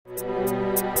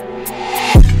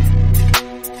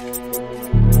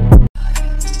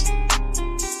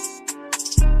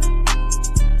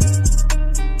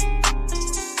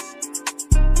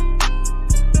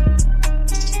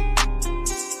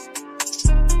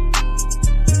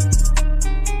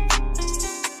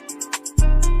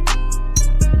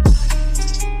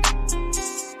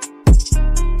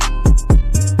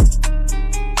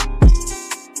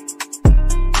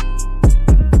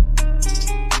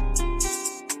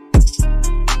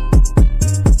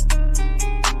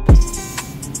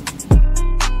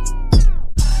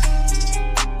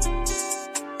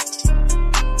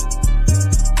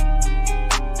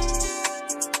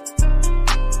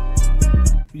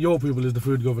Your people is the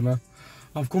food governor.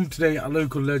 I've come today at a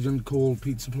local legend called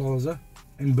Plaza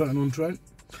in Burton-on-Trent,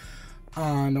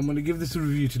 and I'm going to give this a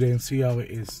review today and see how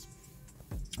it is.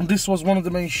 And this was one of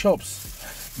the main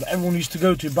shops that everyone used to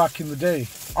go to back in the day.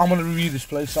 I'm going to review this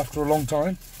place after a long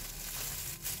time,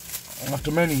 after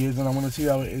many years, and I'm going to see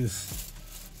how it is.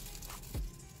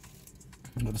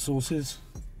 I've got the sauces.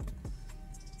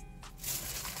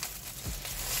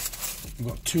 I've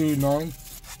got 2 naan.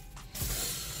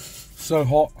 So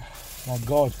hot, my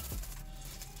god.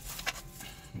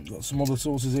 Got some other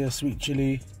sauces here, sweet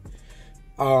chili.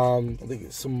 I think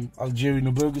it's some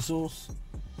Algerian burger sauce.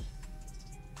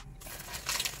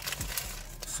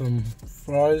 Some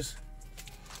fries.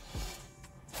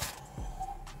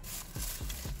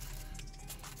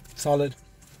 Salad.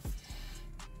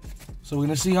 So we're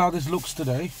gonna see how this looks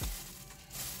today.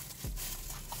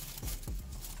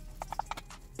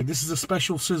 This is a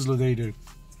special sizzler they do.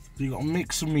 You got a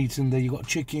mix of meat in there. You got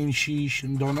chicken, sheesh,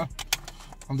 and doner,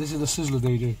 and this is the sizzler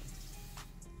they do.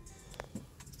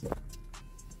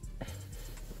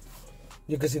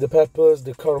 You can see the peppers,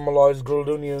 the caramelized grilled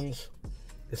onions.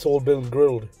 It's all been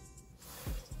grilled.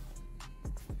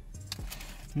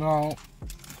 Now,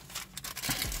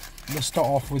 let's start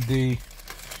off with the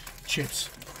chips,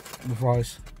 the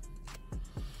fries.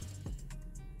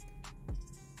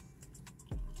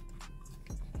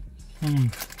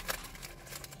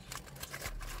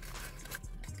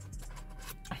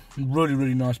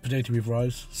 Really nice potato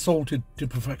fries, salted to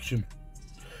perfection,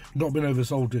 not been over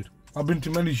salted. I've been to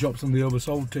many shops and they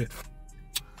oversalt it.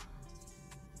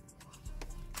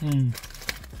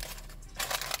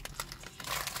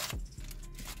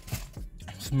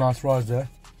 Some nice fries there.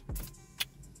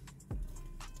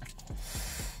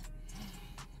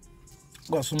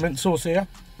 Got some mint sauce here.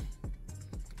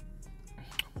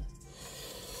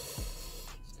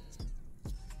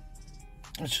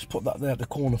 Let's just put that there at the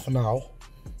corner for now.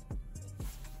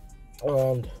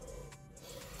 And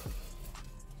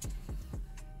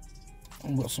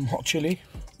I've got some hot chili.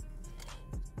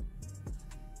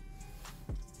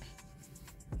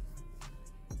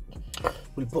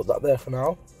 We'll put that there for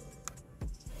now.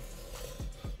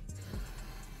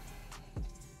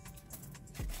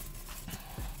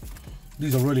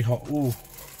 These are really hot. Ooh,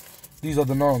 these are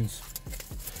the naans.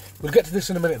 We'll get to this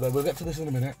in a minute though. We'll get to this in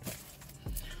a minute.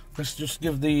 Let's just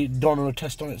give the doner a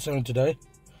test on its own today.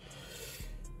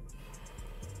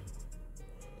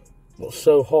 It's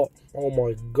so hot. Oh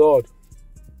my god.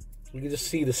 You can just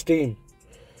see the steam.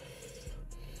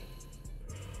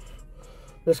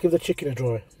 Let's give the chicken a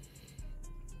try.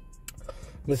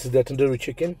 This is their tandoori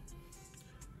chicken.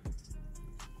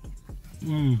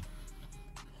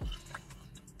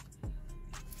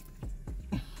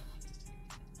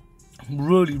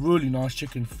 Really nice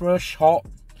chicken. Fresh, hot,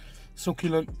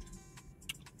 succulent.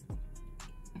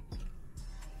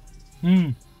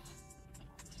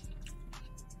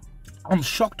 I'm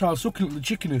shocked how succulent the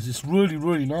chicken is. It's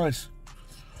really nice.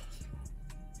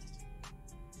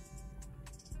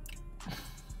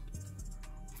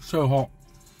 So hot.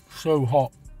 So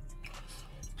hot.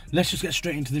 Let's just get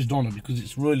straight into this doner because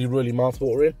it's really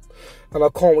mouth-watering. And I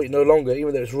can't wait no longer,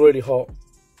 even though it's really hot.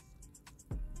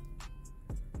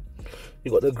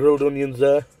 You got the grilled onions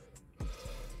there.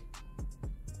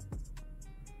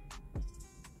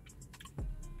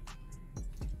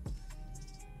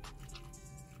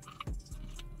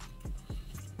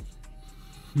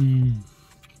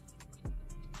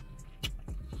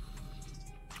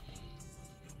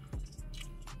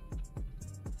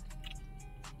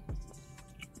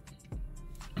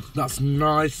 That's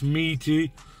nice,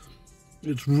 meaty.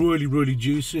 It's really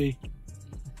juicy.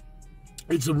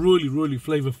 It's a really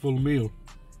flavourful meal.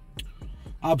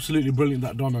 Absolutely brilliant,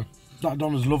 that doner. That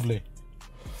doner's lovely.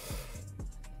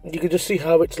 You can just see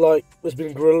how it's like it's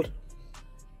been grilled.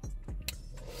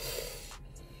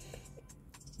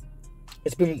 I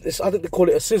think they call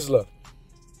it a sizzler.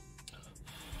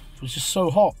 It's just so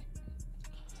hot.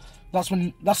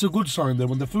 That's a good sign though.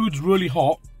 When the food's really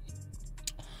hot,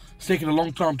 it's taking a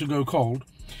long time to go cold.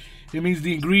 It means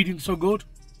the ingredients are good,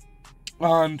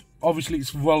 and obviously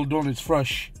it's well done, it's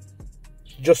fresh.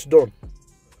 It's just done.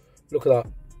 Look at that.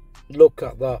 Look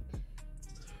at that.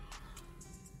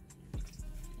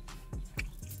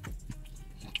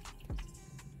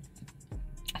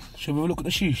 Shall we have a look at the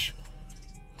sheesh?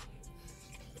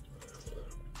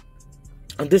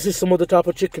 And this is some other type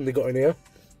of chicken they got in here.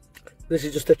 This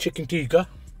is just a chicken tikka.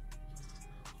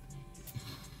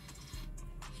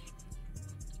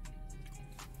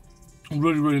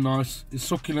 Really, really nice. It's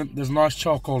succulent. There's nice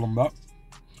charcoal on that.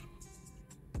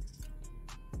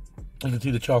 You can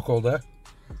see the charcoal there.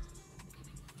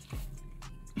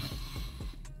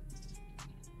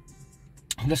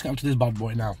 Let's get onto this bad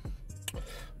boy now.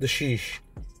 The sheesh.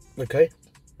 Okay.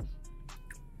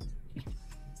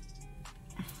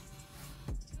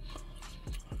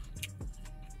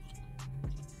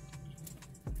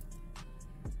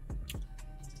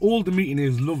 All the meat in here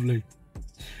is lovely.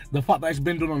 The fact that it's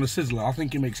been done on a sizzler, I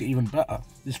think it makes it even better.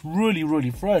 It's really,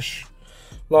 really fresh.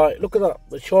 Like, look at that.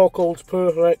 The charcoal's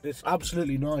perfect. It's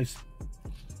absolutely nice.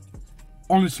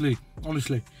 Honestly,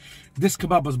 this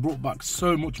kebab has brought back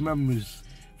so much memories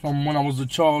from when I was a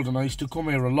child and I used to come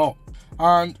here a lot.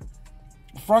 And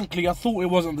frankly, I thought it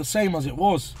wasn't the same as it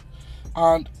was.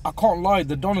 And I can't lie,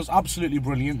 the doner's absolutely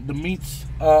brilliant. The meats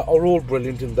are all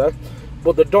brilliant in there.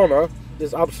 But the doner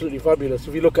is absolutely fabulous.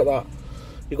 If you look at that,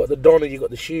 you got the doner, you got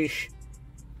the sheesh,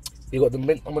 you got the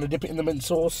mint. I'm going to dip it in the mint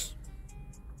sauce.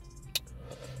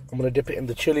 I'm going to dip it in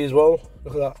the chili as well.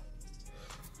 Look at that.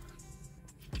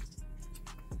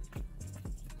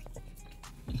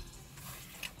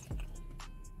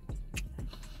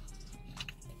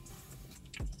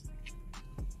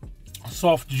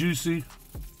 Soft, juicy,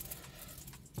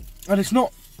 and it's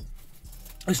not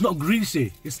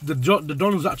greasy. It's the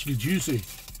doner's actually juicy.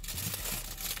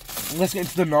 Let's get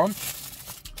into the naan.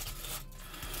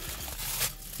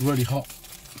 Really hot,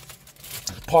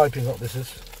 piping hot this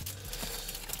is.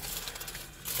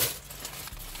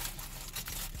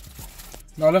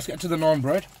 Now let's get to the naan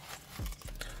bread.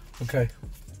 Okay,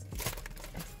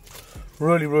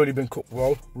 really been cooked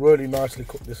well. Really nicely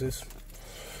cooked this is.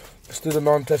 Let's do the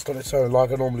naan test on its own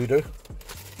like I normally do,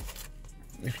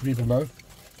 if people know.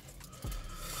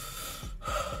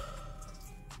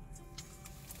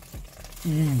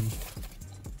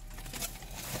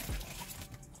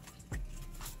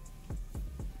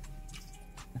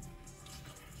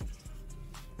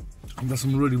 And there's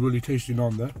some really tasty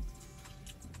naan there.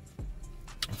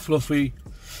 Fluffy.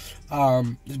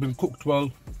 It's been cooked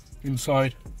well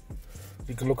inside.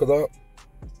 You can look at that.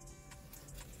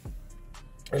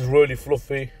 It's really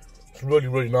fluffy. It's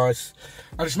really nice,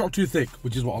 and it's not too thick,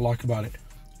 which is what I like about it.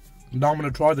 Now I'm going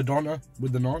to try the doner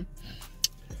with the naan.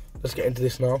 Let's get into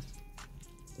this now,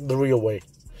 the real way.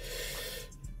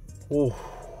 Oh,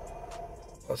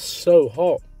 that's so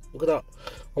hot. Look at that.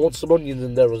 I want some onions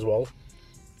in there as well.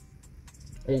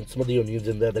 I want some of the onions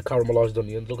in there, the caramelized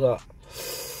onions. Look at that.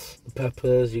 The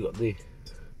peppers. You got the.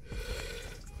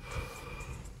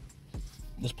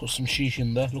 Let's put some sheesh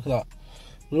in there. Look at that.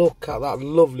 Look at that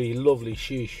lovely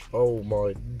sheesh. Oh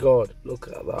my god, look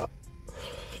at that.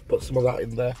 Put some of that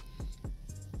in there.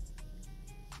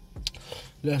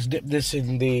 Let's dip this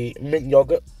in the mint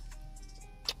yogurt.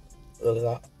 Look at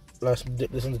that. Let's dip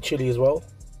this in the chili as well.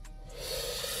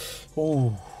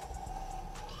 Oh,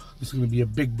 this is going to be a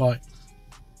big bite.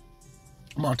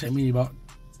 It might take me about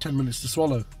 10 minutes to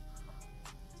swallow.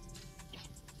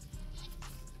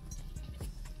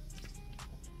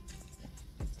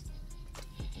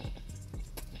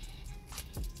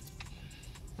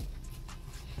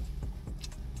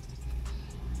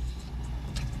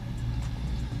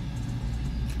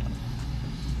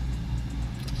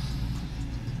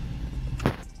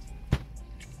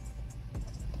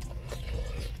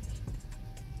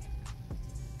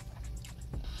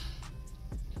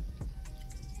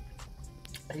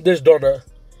 This doner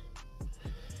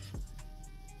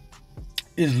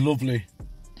is lovely.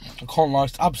 I can't lie,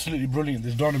 it's absolutely brilliant,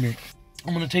 this doner meat.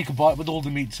 I'm going to take a bite with all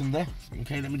the meats in there.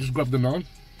 Okay, let me just grab the naan.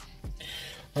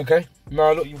 Okay,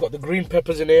 now look, you've got the green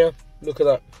peppers in here. Look at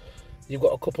that. You've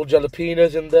got a couple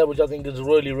jalapenos in there, which I think is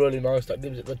really nice. That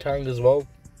gives it the tang as well.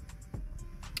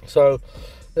 So,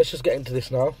 let's just get into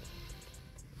this now.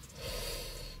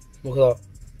 Look at that.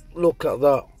 Look at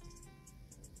that.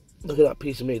 Look at that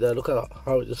piece of meat there. Look at that.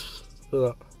 How it just.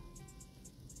 Look at that.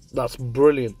 That's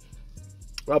brilliant.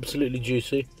 Absolutely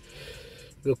juicy.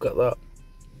 Look at that.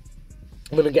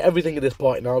 I'm going to get everything in this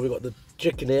bite now. We've got the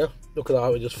chicken here. Look at that.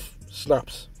 How it just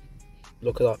snaps.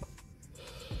 Look at that.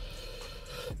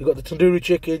 You've got the tandoori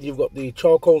chicken. You've got the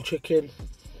charcoal chicken.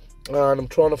 And I'm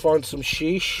trying to find some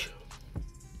sheesh.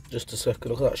 Just a second,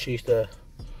 look at that sheath there.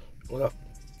 Look at that.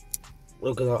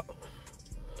 Look at that.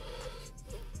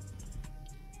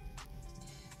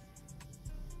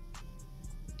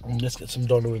 And let's get some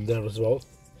doner in there as well.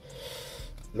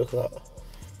 Look at that.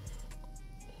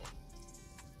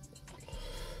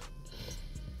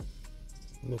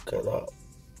 Look at that.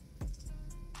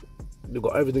 We've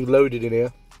got everything loaded in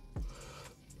here.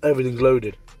 Everything's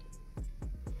loaded.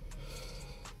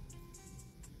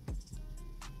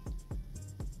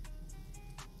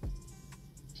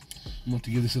 I'm going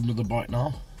to give this another bite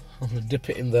now. I'm going to dip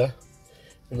it in there,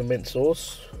 in the mint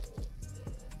sauce.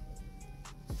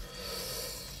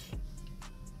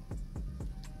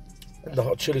 And the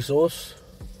hot chili sauce.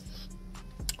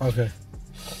 Okay.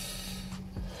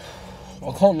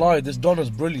 I can't lie, this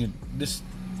doner's brilliant.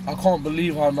 I can't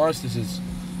believe how nice this is.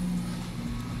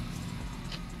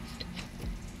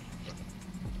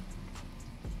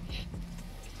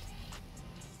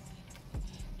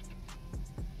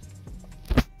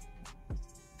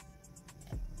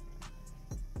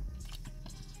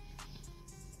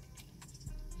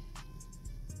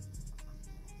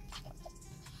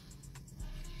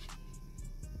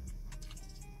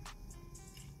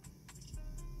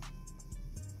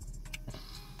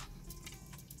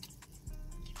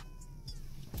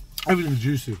 Everything's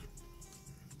juicy.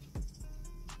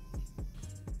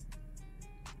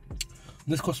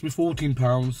 This cost me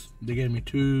 £14. They gave me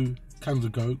 2 cans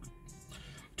of Coke,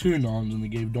 2 naans, and they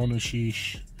gave doner,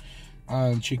 sheesh,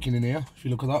 and chicken in here. If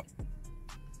you look at that,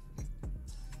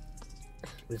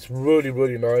 it's really,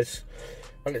 really nice,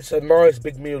 and it's a nice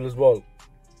big meal as well.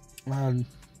 And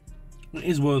it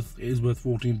is worth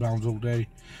 £14 all day.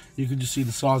 You can just see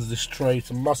the size of this tray.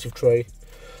 It's a massive tray.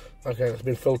 Okay, it's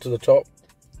been filled to the top.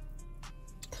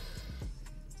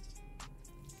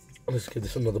 Let's give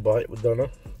this another bite with doner.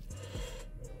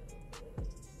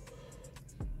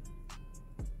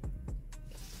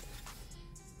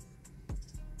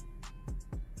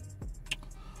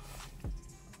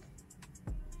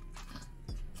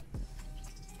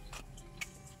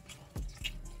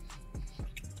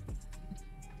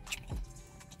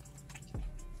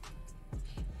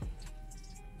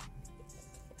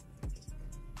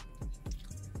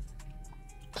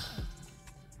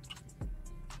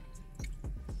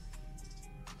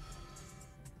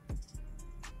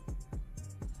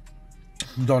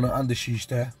 Doner and the sheesh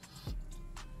there.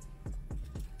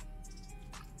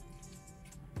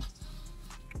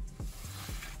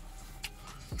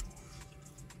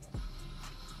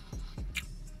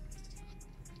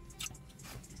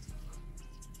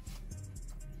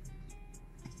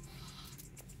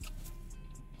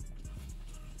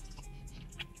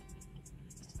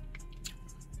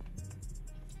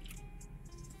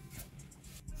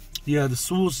 Yeah, the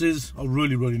sauces are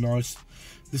really, really nice.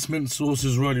 This mint sauce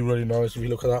is really, really nice. If you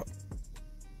look at that,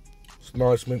 it's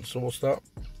nice mint sauce. That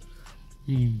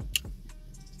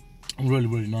really,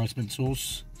 really nice mint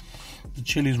sauce. The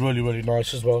chili is really, really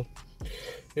nice as well.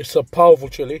 It's a powerful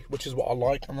chili, which is what I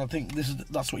like, and I think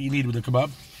that's what you need with a kebab.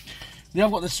 Then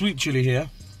I've got the sweet chili here.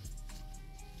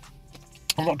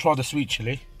 I've not tried the sweet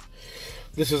chili.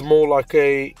 This is more like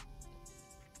a.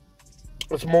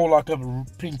 It's more like a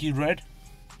pinky red.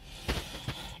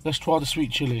 Let's try the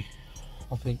sweet chili.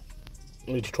 I think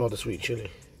I need to try the sweet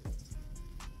chili.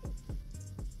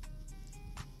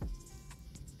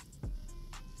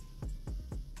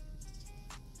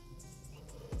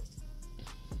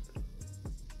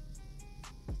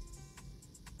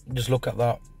 Just look at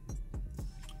that.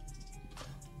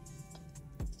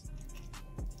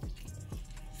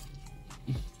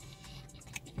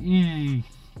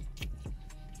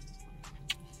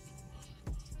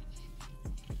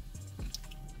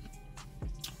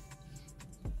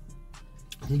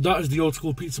 That is the old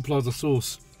school Pizza Plaza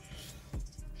sauce.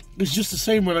 It's just the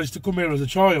same when I used to come here as a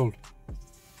child.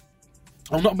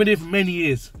 I've not been here for many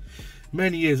years.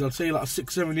 Many years, I'd say like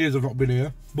 6-7 years I've not been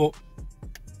here. But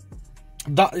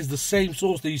that is the same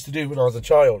sauce they used to do when I was a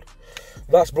child.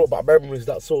 That's brought back memories,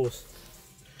 that sauce.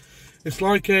 It's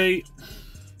like a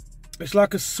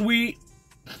sweet,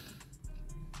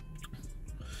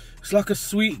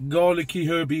 garlicky,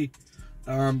 herby,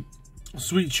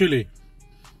 sweet chili.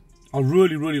 I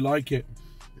really, really like it.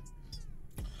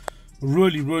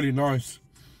 Really, really nice.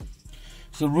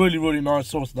 It's a really, really nice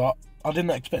sauce, that. I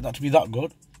didn't expect that to be that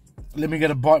good. Let me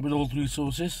get a bite with all 3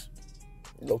 sauces.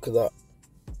 Look at that.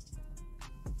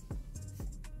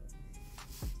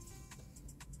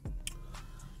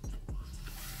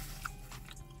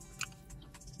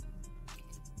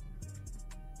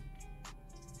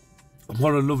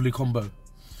 What a lovely combo.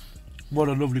 What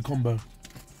a lovely combo.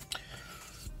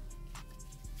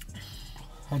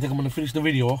 I think I'm going to finish the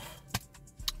video off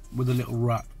with a little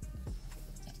wrap.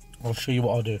 I'll show you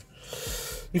what I do.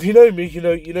 If you know me, you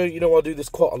know I do this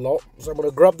quite a lot. So I'm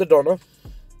gonna grab the doner,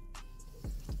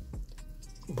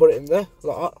 put it in there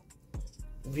like that.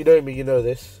 If you know me, you know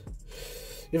this.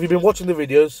 If you've been watching the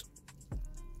videos,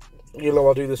 you know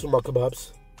I do this with my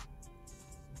kebabs.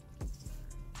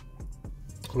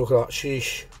 Look at that,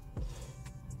 sheesh.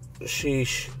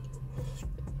 Sheesh.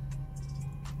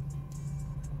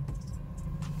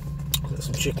 Get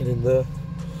some chicken in there.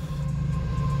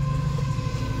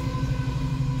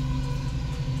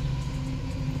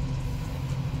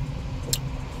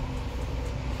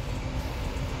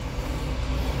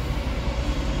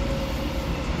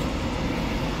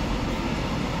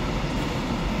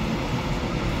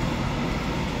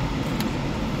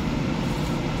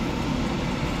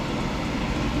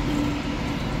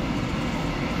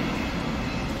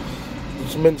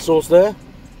 Some mint sauce there.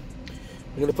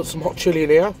 I'm going to put some hot chilli in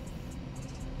here.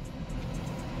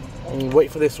 And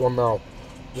wait for this one now.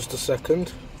 Just a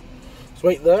second. Just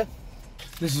wait there.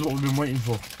 This is what we've been waiting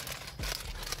for.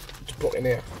 To put in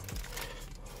here.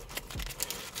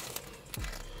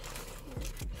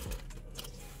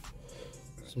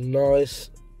 Some nice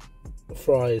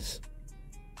fries.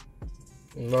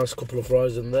 A nice couple of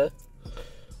fries in there.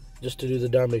 Just to do the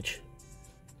damage.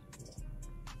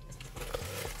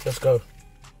 Let's go.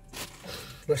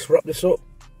 Let's wrap this up.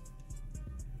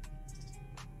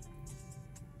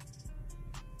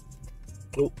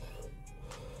 Oh,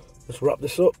 let's wrap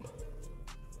this up.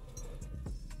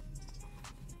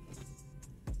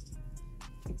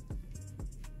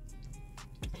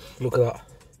 Look at that.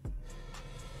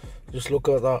 Just look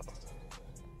at that.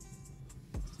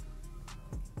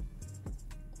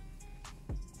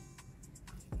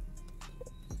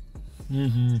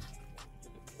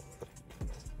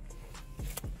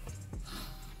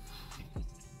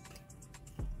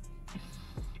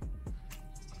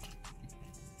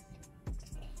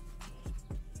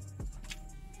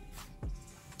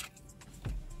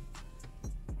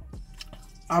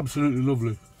 Absolutely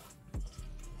lovely.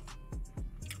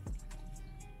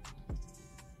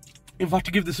 If I had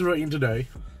to give this a rating today,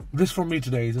 this from me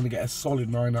today is going to get a solid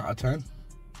 9 out of 10.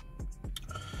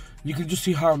 You can just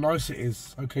see how nice it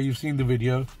is. Okay, you've seen the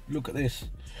video. Look at this.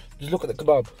 Just look at the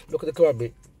kebab. Look at the kebab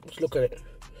meat. Just look at it.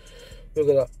 Look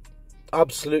at that.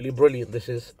 Absolutely brilliant this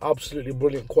is. Absolutely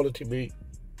brilliant quality meat.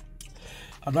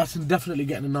 And that's definitely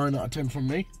getting a 9 out of 10 from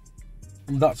me.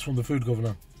 And that's from the Food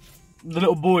Governor. The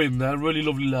little boy in there, really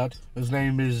lovely lad. His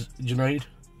name is Junaid.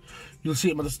 You'll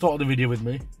see him at the start of the video with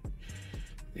me.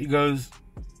 He goes,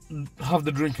 have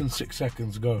the drink in 6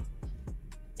 seconds, go.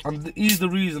 And he's the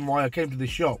reason why I came to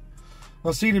this shop.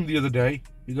 I seen him the other day.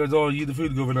 He goes, oh, are you the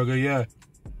Food Governor? I go, yeah.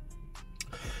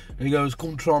 And he goes,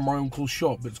 come try my uncle's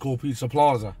shop. It's called Pizza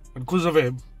Plaza. And because of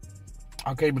him,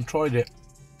 I came and tried it.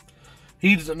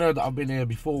 He doesn't know that I've been here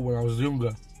before when I was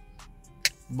younger.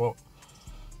 But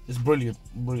it's brilliant,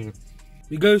 brilliant.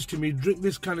 He goes to me, drink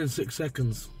this can in 6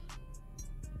 seconds.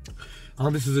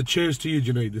 And this is a cheers to you,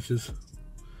 Junaid, this is.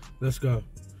 Let's go.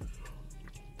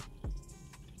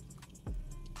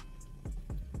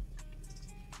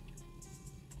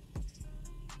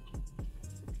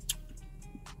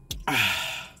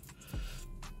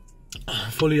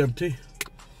 Fully empty.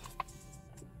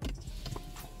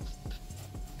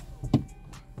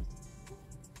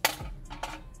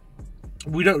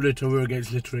 We don't litter, we're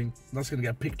against littering. That's going to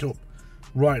get picked up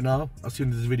right now as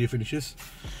soon as this video finishes.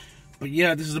 But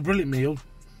yeah, this is a brilliant meal.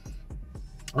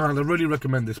 And I really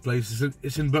recommend this place.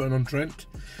 It's in Burton-on-Trent.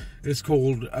 It's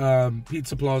called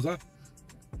Pizza Plaza.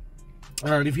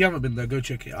 And if you haven't been there, go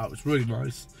check it out. It's really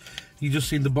nice. You just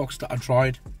seen the box that I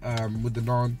tried with the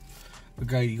naan.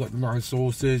 Okay, you got the nice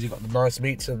sauces, you got the nice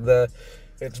meats in there.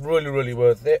 It's really, really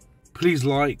worth it. Please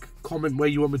like, comment where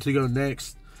you want me to go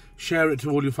next. Share it to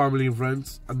all your family and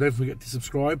friends. And don't forget to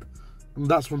subscribe. And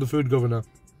that's from the Food Governor.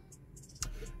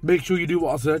 Make sure you do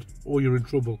what I said or you're in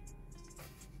trouble.